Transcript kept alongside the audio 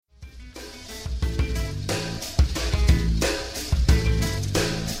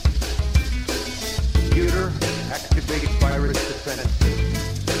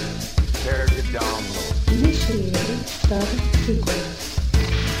subsequence.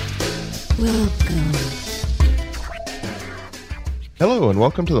 Welcome. Hello and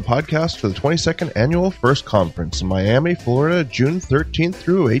welcome to the podcast for the 22nd Annual First Conference in Miami, Florida, June 13th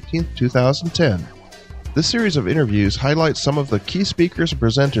through 18th, 2010. This series of interviews highlights some of the key speakers and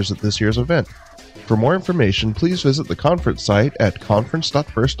presenters at this year's event. For more information, please visit the conference site at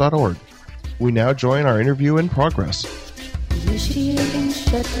conference.first.org. We now join our interview in progress. Initiating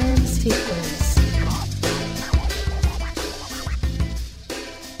shutdown sequence.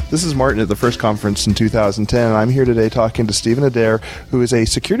 This is Martin at the First Conference in 2010, and I'm here today talking to Stephen Adair, who is a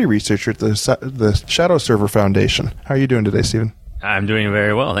security researcher at the Shadow Server Foundation. How are you doing today, Stephen? I'm doing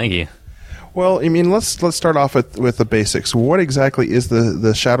very well, thank you. Well, I mean, let's start off with the basics. What exactly is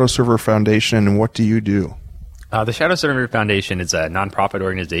the Shadow Server Foundation, and what do you do? The Shadow Server Foundation is a nonprofit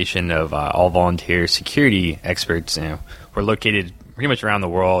organization of all volunteer security experts. We're located pretty much around the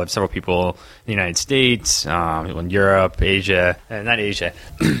world. We have several people in the United States, people in Europe, Asia, not Asia,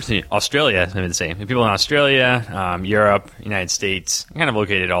 Australia, I mean the same. People in Australia, Europe, United States, kind of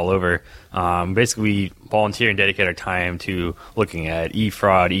located all over. Basically, we volunteer and dedicate our time to looking at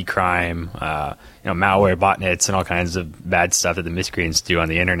e-fraud, e-crime, malware, botnets, and all kinds of bad stuff that the miscreants do on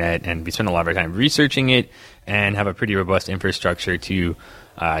the internet. And we spend a lot of our time researching it and have a pretty robust infrastructure to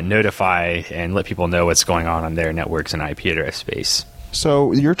notify and let people know what's going on their networks and IP address space.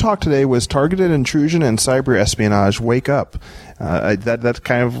 So your talk today was targeted intrusion and cyber espionage. Wake up! That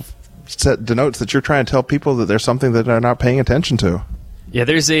kind of denotes that you're trying to tell people that there's something that they're not paying attention to. Yeah,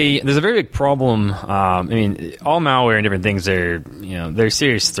 there's a very big problem. All malware and different things they're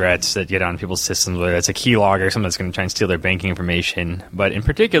serious threats that get on people's systems. Whether it's a keylogger, someone that's going to try and steal their banking information. But in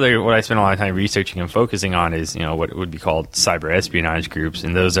particular, what I spend a lot of time researching and focusing on is what would be called cyber espionage groups,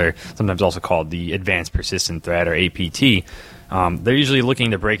 and those are sometimes also called the Advanced Persistent Threat or APT. They're usually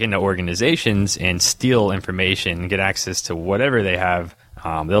looking to break into organizations and steal information and get access to whatever they have.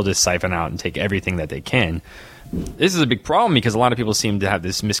 They'll just siphon out and take everything that they can. This is a big problem because a lot of people seem to have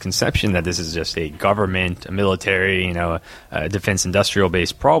this misconception that this is just a government, a military, a defense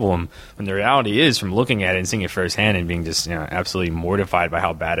industrial-based problem, when the reality is, from looking at it and seeing it firsthand and being just absolutely mortified by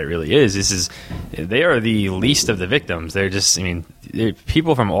how bad it really is, they are the least of the victims. They're just, they're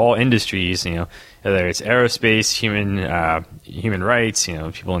people from all industries, whether it's aerospace, human rights,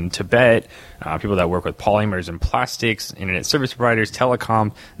 people in Tibet, people that work with polymers and plastics, internet service providers,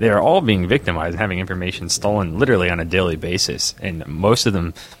 telecom, they are all being victimized and having information stolen literally on a daily basis, and most of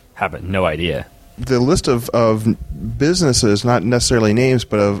them have no idea. The list of businesses, not necessarily names,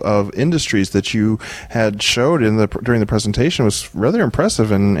 but of industries that you had showed during the presentation was rather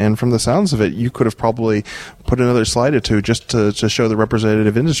impressive, and from the sounds of it, you could have probably put another slide or two just to show the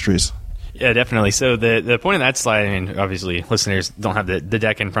representative industries. Yeah, definitely. So the point of that slide, obviously listeners don't have the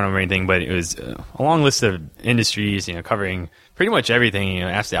deck in front of them or anything, but it was a long list of industries, covering pretty much everything.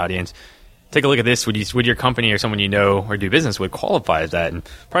 Ask the audience, take a look at this. Would your company or someone you know or do business with qualify as that? And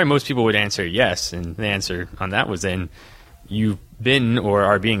probably most people would answer yes. And the answer on that was then you've been or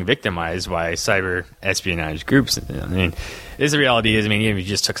are being victimized by cyber espionage groups. The reality is, even if you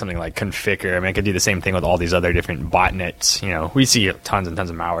just took something like Conficker, I could do the same thing with all these other different botnets. We see tons and tons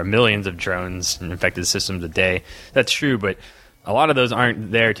of malware, millions of drones and infected systems a day. That's true, but a lot of those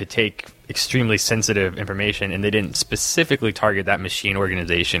aren't there to take extremely sensitive information, and they didn't specifically target that machine,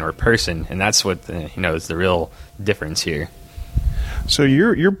 organization, or person. And that's what is the real difference here. So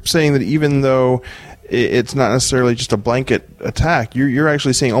you're saying that even though it's not necessarily just a blanket attack, you're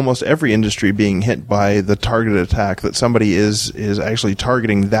actually seeing almost every industry being hit by the targeted attack, that somebody is actually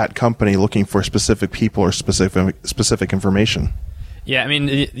targeting that company looking for specific people or specific information. Yeah,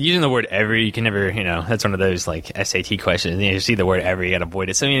 using the word every, you can never, that's one of those like SAT questions. You see the word every, you got to avoid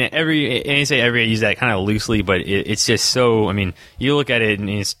it. So, I use that kind of loosely, but it's just so, you look at it and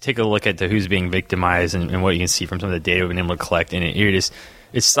you take a look at who's being victimized and what you can see from some of the data we've been able to collect, and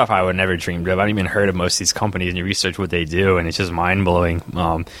it's stuff I would never dreamed of. I haven't even heard of most of these companies, and you research what they do, and it's just mind-blowing.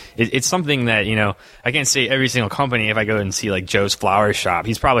 It's something that, I can't say every single company. If I go and see like Joe's Flower Shop,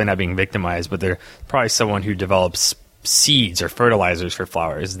 he's probably not being victimized, but they're probably someone who develops seeds or fertilizers for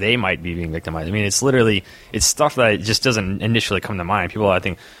flowers. They might be being victimized. It's stuff that just doesn't initially come to mind. People, I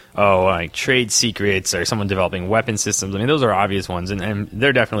think, like trade secrets or someone developing weapon systems. Those are obvious ones, and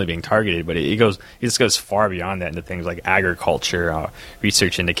they're definitely being targeted. But it just goes far beyond that into things like agriculture,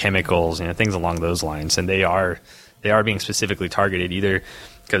 research into chemicals, things along those lines. And they are being specifically targeted either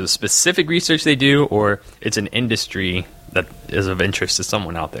because of specific research they do, or it's an industry that is of interest to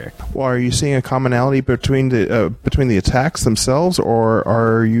someone out there. Well, are you seeing a commonality between the attacks themselves, or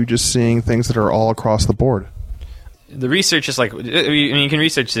are you just seeing things that are all across the board? the research is like, I mean, you can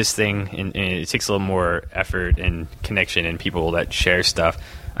research this thing, and it takes a little more effort and connection and people that share stuff.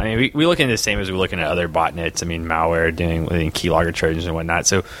 I mean, we look into the same as we're looking at other botnets. I mean, malware doing keylogger trojans and whatnot.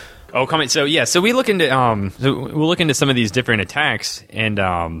 So, so we look into we'll look into some of these different attacks,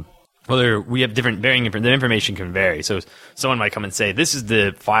 and whether we have the information can vary. So someone might come and say, this is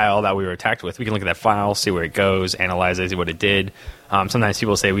the file that we were attacked with. We can look at that file, see where it goes, analyze it, see what it did. Sometimes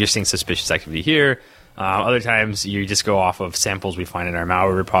people say, we're seeing suspicious activity here. Other times you just go off of samples we find in our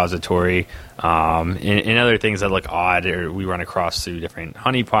malware repository, and other things that look odd, or we run across through different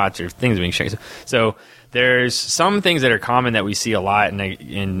honeypots or things being shared. So there's some things that are common that we see a lot, and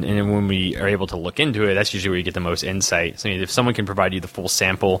when we are able to look into it, that's usually where you get the most insight. So if someone can provide you the full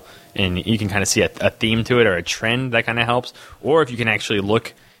sample and you can kind of see a theme to it or a trend, that kind of helps. Or if you can actually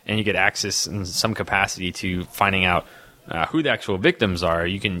look and you get access in some capacity to finding out who the actual victims are,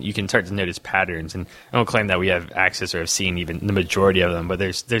 you can start to notice patterns. And I don't claim that we have access or have seen even the majority of them, but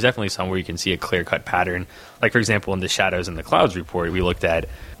there's definitely some where you can see a clear-cut pattern. Like, for example, in the Shadows in the Clouds report, we looked at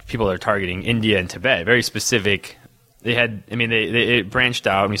people that are targeting India and Tibet, very specific. It branched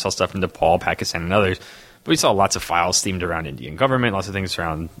out, and we saw stuff in Nepal, Pakistan, and others, but we saw lots of files themed around Indian government, lots of things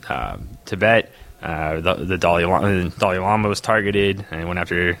around Tibet. The Dalai Lama was targeted and went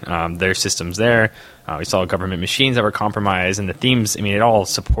after their systems there. We saw government machines that were compromised, and the themes, it all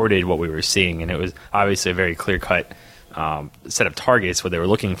supported what we were seeing, and it was obviously a very clear-cut set of targets, what they were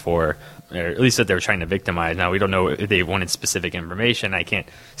looking for, or at least that they were trying to victimize. Now, we don't know if they wanted specific information. I can't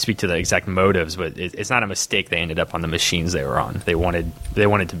speak to the exact motives, but it's not a mistake they ended up on the machines they were on. They wanted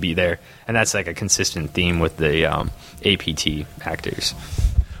to be there, and that's like a consistent theme with the APT actors.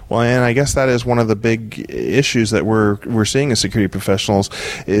 Well, and I guess that is one of the big issues that we're seeing as security professionals,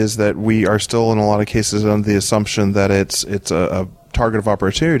 is that we are still in a lot of cases under the assumption that it's a target of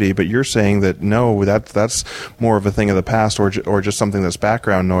opportunity, but you're saying that no, that's more of a thing of the past, or just something that's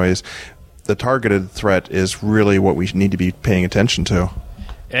background noise. The targeted threat is really what we need to be paying attention to.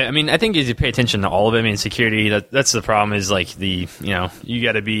 I think as you pay attention to all of it, security, that's the problem, is like you have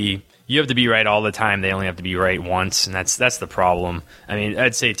to be right all the time. They only have to be right once, and that's the problem.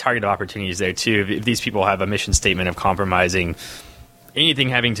 I'd say target opportunities there too. If these people have a mission statement of compromising anything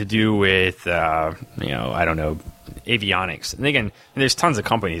having to do with, avionics, and there's tons of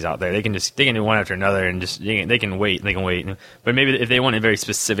companies out there. They can do one after another, and they can wait. But maybe if they want a very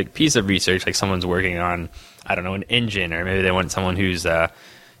specific piece of research, like someone's working on, an engine, or maybe they want someone who's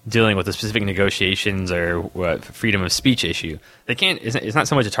dealing with the specific negotiations or freedom of speech issue. They can't. It's not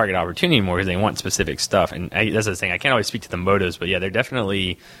so much a target opportunity anymore, because they want specific stuff. And that's the thing. I can't always speak to the motives, but yeah, they're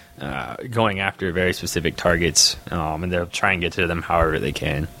definitely going after very specific targets, and they'll try and get to them however they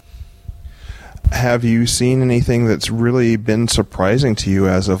can. Have you seen anything that's really been surprising to you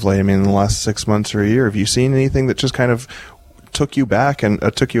as of late? In the last 6 months or a year, have you seen anything that just kind of took you aback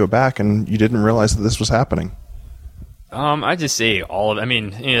and you didn't realize that this was happening? I'd just say all of it.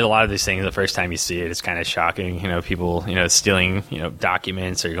 A lot of these things, the first time you see it, it's kind of shocking. People, stealing,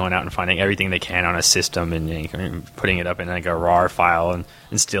 documents, or going out and finding everything they can on a system and putting it up in like a RAR file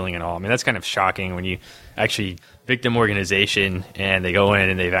and stealing it all. That's kind of shocking when you actually victim organization and they go in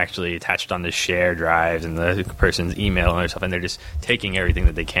and they've actually attached on the share drives and the person's email and other stuff, and they're just taking everything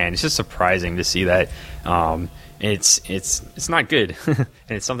that they can. It's just surprising to see that. It's not good, and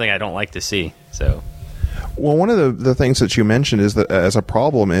it's something I don't like to see. So. Well, one of the things that you mentioned is that as a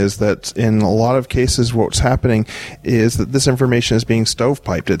problem is that in a lot of cases what's happening is that this information is being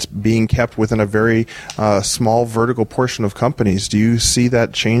stovepiped. It's being kept within a very small vertical portion of companies. Do you see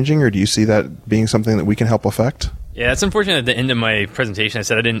that changing, or do you see that being something that we can help affect? Yeah, it's unfortunate at the end of my presentation I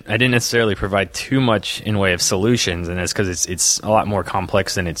said I didn't necessarily provide too much in way of solutions, and that's because it's a lot more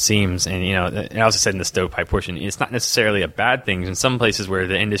complex than it seems. And I also said in the stovepipe portion, it's not necessarily a bad thing. In some places where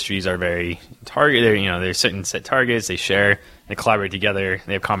the industries are very targeted, there's certain set targets, they share, they collaborate together,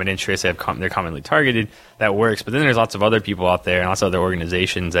 they have common interests, they're commonly targeted. That works. But then there's lots of other people out there and lots of other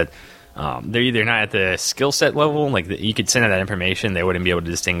organizations that they're either not at the skill set level, like you could send out that information, they wouldn't be able to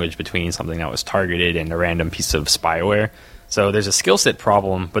distinguish between something that was targeted and a random piece of spyware. So there's a skill set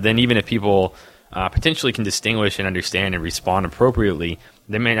problem, but then even if people potentially can distinguish and understand and respond appropriately,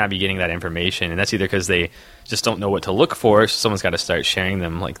 they may not be getting that information, and that's either because they just don't know what to look for, so someone's got to start sharing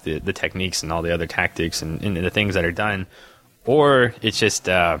them, like the techniques and all the other tactics and the things that are done, or it's just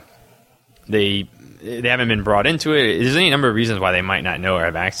they haven't been brought into it. There's any number of reasons why they might not know or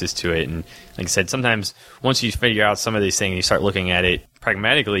have access to it. And like I said, sometimes once you figure out some of these things, you start looking at it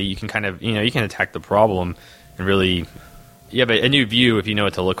pragmatically, you can kind of, you can attack the problem and really, you have a new view if you know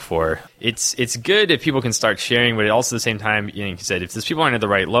what to look for. It's good if people can start sharing, but also at the same time, you know, like you said, if these people aren't at the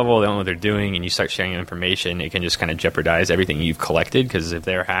right level, they don't know what they're doing, and you start sharing information, it can just kind of jeopardize everything you've collected, because if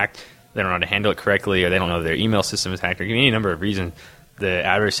they're hacked, they don't know how to handle it correctly, or they don't know their email system is hacked, or any number of reasons. The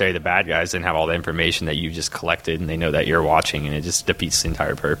adversary, the bad guys, didn't have all the information that you just collected, and they know that you're watching, and it just defeats the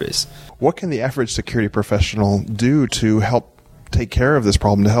entire purpose. What can the average security professional do to help take care of this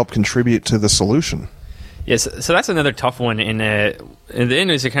problem, to help contribute to the solution? Yes, so that's another tough one. In the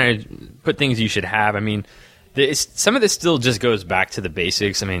end, is to kind of put things you should have. I mean, some of this still just goes back to the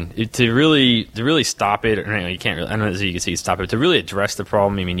basics. I mean, to really stop it, or you can't really. I don't know if you can say stop it. But to really address the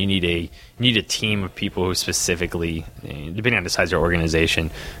problem, I mean, you need a team of people who specifically, depending on the size of your organization,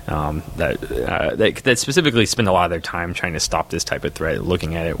 that specifically spend a lot of their time trying to stop this type of threat,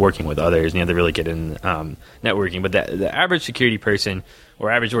 looking at it, working with others. To really get in networking. But the average security person or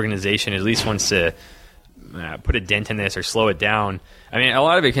average organization at least wants to put a dent in this or slow it down. I mean, a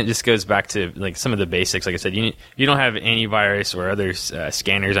lot of it just goes back to like some of the basics. Like I said, you don't have antivirus or other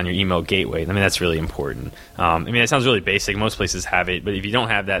scanners on your email gateway. I mean, that's really important. I mean, it sounds really basic. Most places have it, but if you don't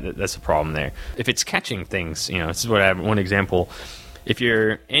have that, that's a problem there. If it's catching things, this is what I have. One example. If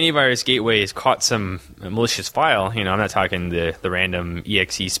your antivirus gateway has caught some malicious file, I'm not talking the random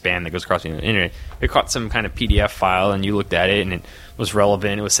exe spam that goes across the internet. It caught some kind of PDF file, and you looked at it, and it was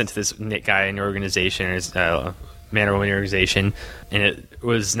relevant. It was sent to this guy in your organization, or his man or woman in your organization, and it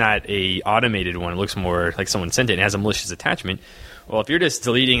was not a automated one. It looks more like someone sent it, and it has a malicious attachment. Well, if you're just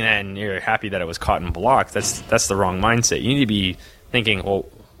deleting that and you're happy that it was caught and blocked, that's the wrong mindset. You need to be thinking, well,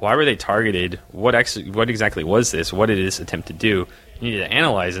 why were they targeted? What exactly was this? What did this attempt to do? You need to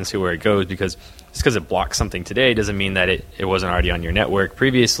analyze and see where it goes, because just because it blocks something today doesn't mean that it wasn't already on your network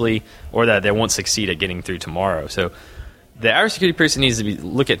previously, or that they won't succeed at getting through tomorrow. So the average security person needs to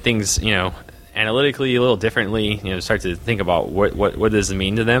look at things, analytically a little different, start to think about what does it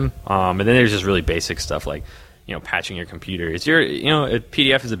mean to them. And then there's just really basic stuff like, patching your computer. A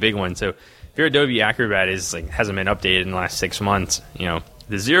PDF is a big one. So if your Adobe Acrobat hasn't been updated in the last 6 months,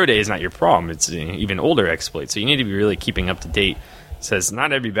 the 0 day is not your problem. It's even older exploits. So you need to be really keeping up to date. It says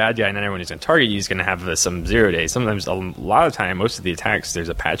not every bad guy, not everyone who's going to target you is going to have some 0 day. Sometimes, a lot of time, most of the attacks, there's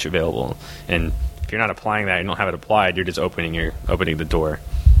a patch available. And if you're not applying that, you don't have it applied, you're just opening the door.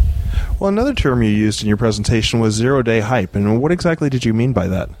 Well, another term you used in your presentation was 0 day hype. And what exactly did you mean by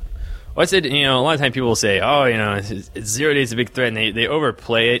that? Well, I said, a lot of times people will say, it's 0 days a big threat, and they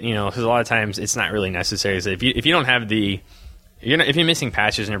overplay it, because a lot of times it's not really necessary. So if you don't have if you're missing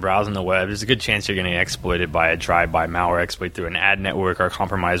patches and you're browsing the web, there's a good chance you're going to get exploited by a drive-by malware exploit through an ad network or a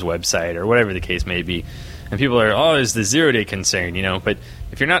compromised website or whatever the case may be. And people are, is the 0 day concern, But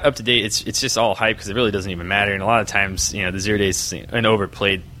if you're not up to date, it's just all hype, because it really doesn't even matter. And a lot of times, the 0 day is an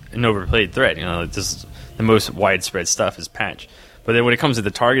overplayed threat. Just the most widespread stuff is patch. But then when it comes to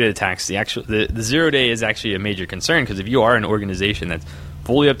the targeted attacks, the 0 day is actually a major concern, because if you are an organization that's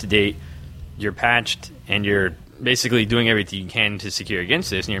fully up to date, you're patched, and you're basically doing everything you can to secure against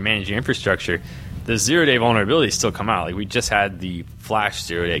this, and you're managing your infrastructure, the 0 day vulnerabilities still come out. Like, we just had the Flash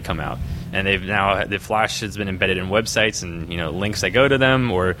 0 day come out, and the Flash has been embedded in websites and links that go to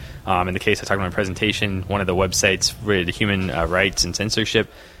them, or in the case I talked about in my presentation, one of the websites related to human rights and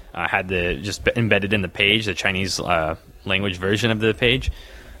censorship had just embedded in the page, the Chinese language version of the page.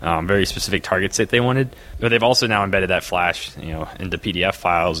 Very specific targets that they wanted. But they've also now embedded that Flash, into PDF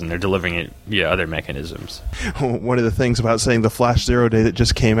files, and they're delivering it via other mechanisms. One of the things about saying the Flash 0 day that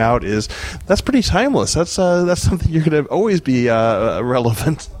just came out is that's pretty timeless. That's something you're going to always be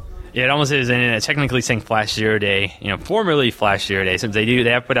relevant. Yeah, it almost is. And technically saying Flash 0 day, formerly Flash 0 day, since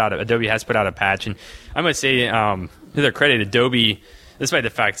Adobe has put out a patch, and I must say, to their credit, Adobe, despite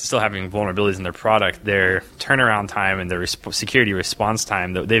the fact of still having vulnerabilities in their product, their turnaround time and their security response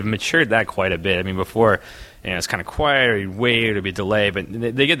time, they've matured that quite a bit. I mean, before, it's kind of quiet, or you'd wait, or there'd be a delay, but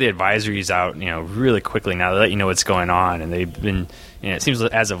they get the advisories out, really quickly now. They let you know what's going on, and they've been, it seems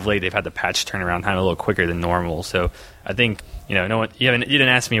as of late, they've had the patch turnaround time a little quicker than normal. So I think, no one, you didn't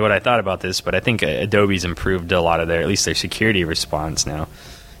ask me what I thought about this, but I think Adobe's improved a lot of at least their security response now.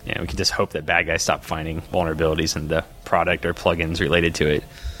 We can just hope that bad guys stop finding vulnerabilities in the product or plugins related to it.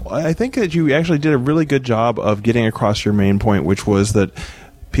 I think that you actually did a really good job of getting across your main point, which was that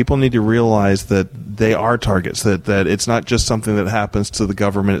people need to realize that they are targets, that it's not just something that happens to the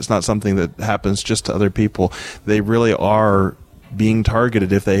government. It's not something that happens just to other people. They really are being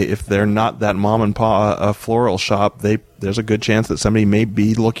targeted. If they're not that mom and pa floral shop, there's a good chance that somebody may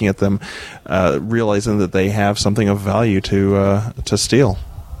be looking at them, realizing that they have something of value to steal.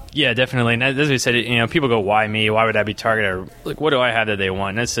 Yeah, definitely. And as we said, people go, why me? Why would I be targeted? Or, like, what do I have that they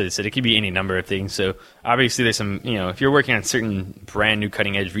want? And as I said, it could be any number of things. So obviously there's some, if you're working on certain brand new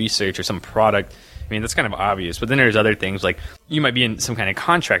cutting edge research or some product, I mean, that's kind of obvious. But then there's other things, like you might be in some kind of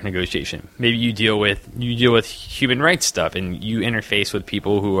contract negotiation. Maybe you deal with human rights stuff, and you interface with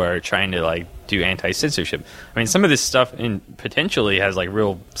people who are trying to like do anti-censorship. I mean, some of this stuff potentially has like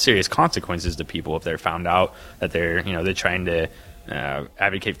real serious consequences to people if they're found out that they're trying to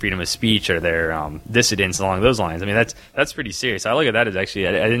advocate freedom of speech, or they're dissidents along those lines. I mean, that's pretty serious. I look at that as actually,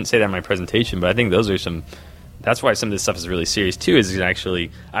 I didn't say that in my presentation, but I think those are that's why some of this stuff is really serious too, is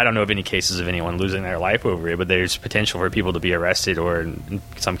actually, I don't know of any cases of anyone losing their life over it, but there's potential for people to be arrested, or in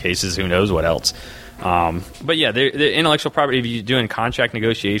some cases, who knows what else. But yeah, the intellectual property, if you're doing contract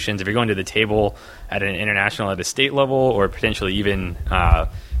negotiations, if you're going to the table at an international, at a state level, or potentially even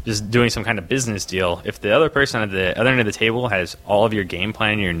just doing some kind of business deal, if the other person at the other end of the table has all of your game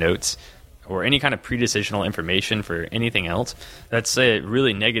plan, your notes, or any kind of pre-decisional information for anything else, that's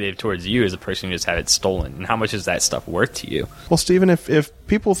really negative towards you as a person who just had it stolen. And how much is that stuff worth to you? Well, Stephen, if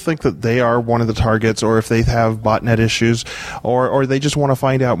people think that they are one of the targets, or if they have botnet issues, or they just want to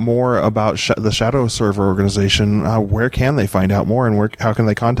find out more about the Shadow Server organization, where can they find out more, and how can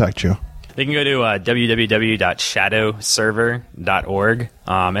they contact you? They can go to www.shadowserver.org,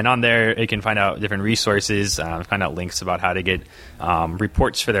 and on there it can find out different resources, find out links about how to get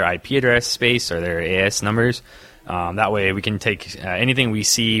reports for their IP address space or their AS numbers. That way we can take anything we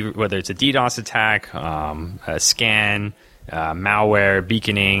see, whether it's a DDoS attack, a scan, malware,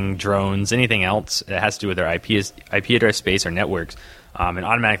 beaconing, drones, anything else that has to do with their IP address space or networks, and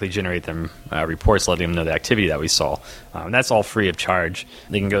automatically generate them reports letting them know the activity that we saw. That's all free of charge.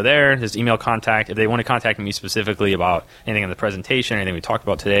 They can go there, just email contact. If they want to contact me specifically about anything in the presentation, anything we talked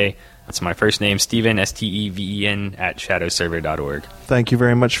about today, that's my first name, Stephen, Steven, at shadowserver.org. Thank you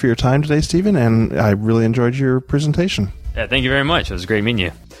very much for your time today, Stephen, and I really enjoyed your presentation. Yeah, thank you very much. It was great meeting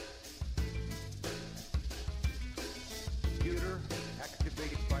you.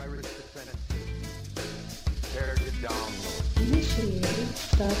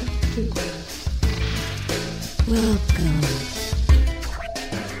 Welcome.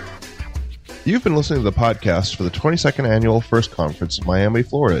 You've been listening to the podcast for the 22nd Annual FIRST Conference in Miami,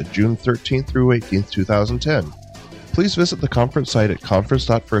 Florida, June 13th through 18th, 2010. Please visit the conference site at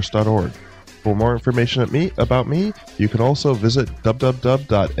conference.first.org. For more information about me, you can also visit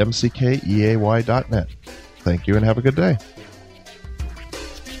www.mckeay.net. Thank you and have a good day.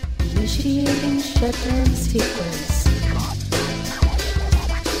 Initiating shutdown sequence.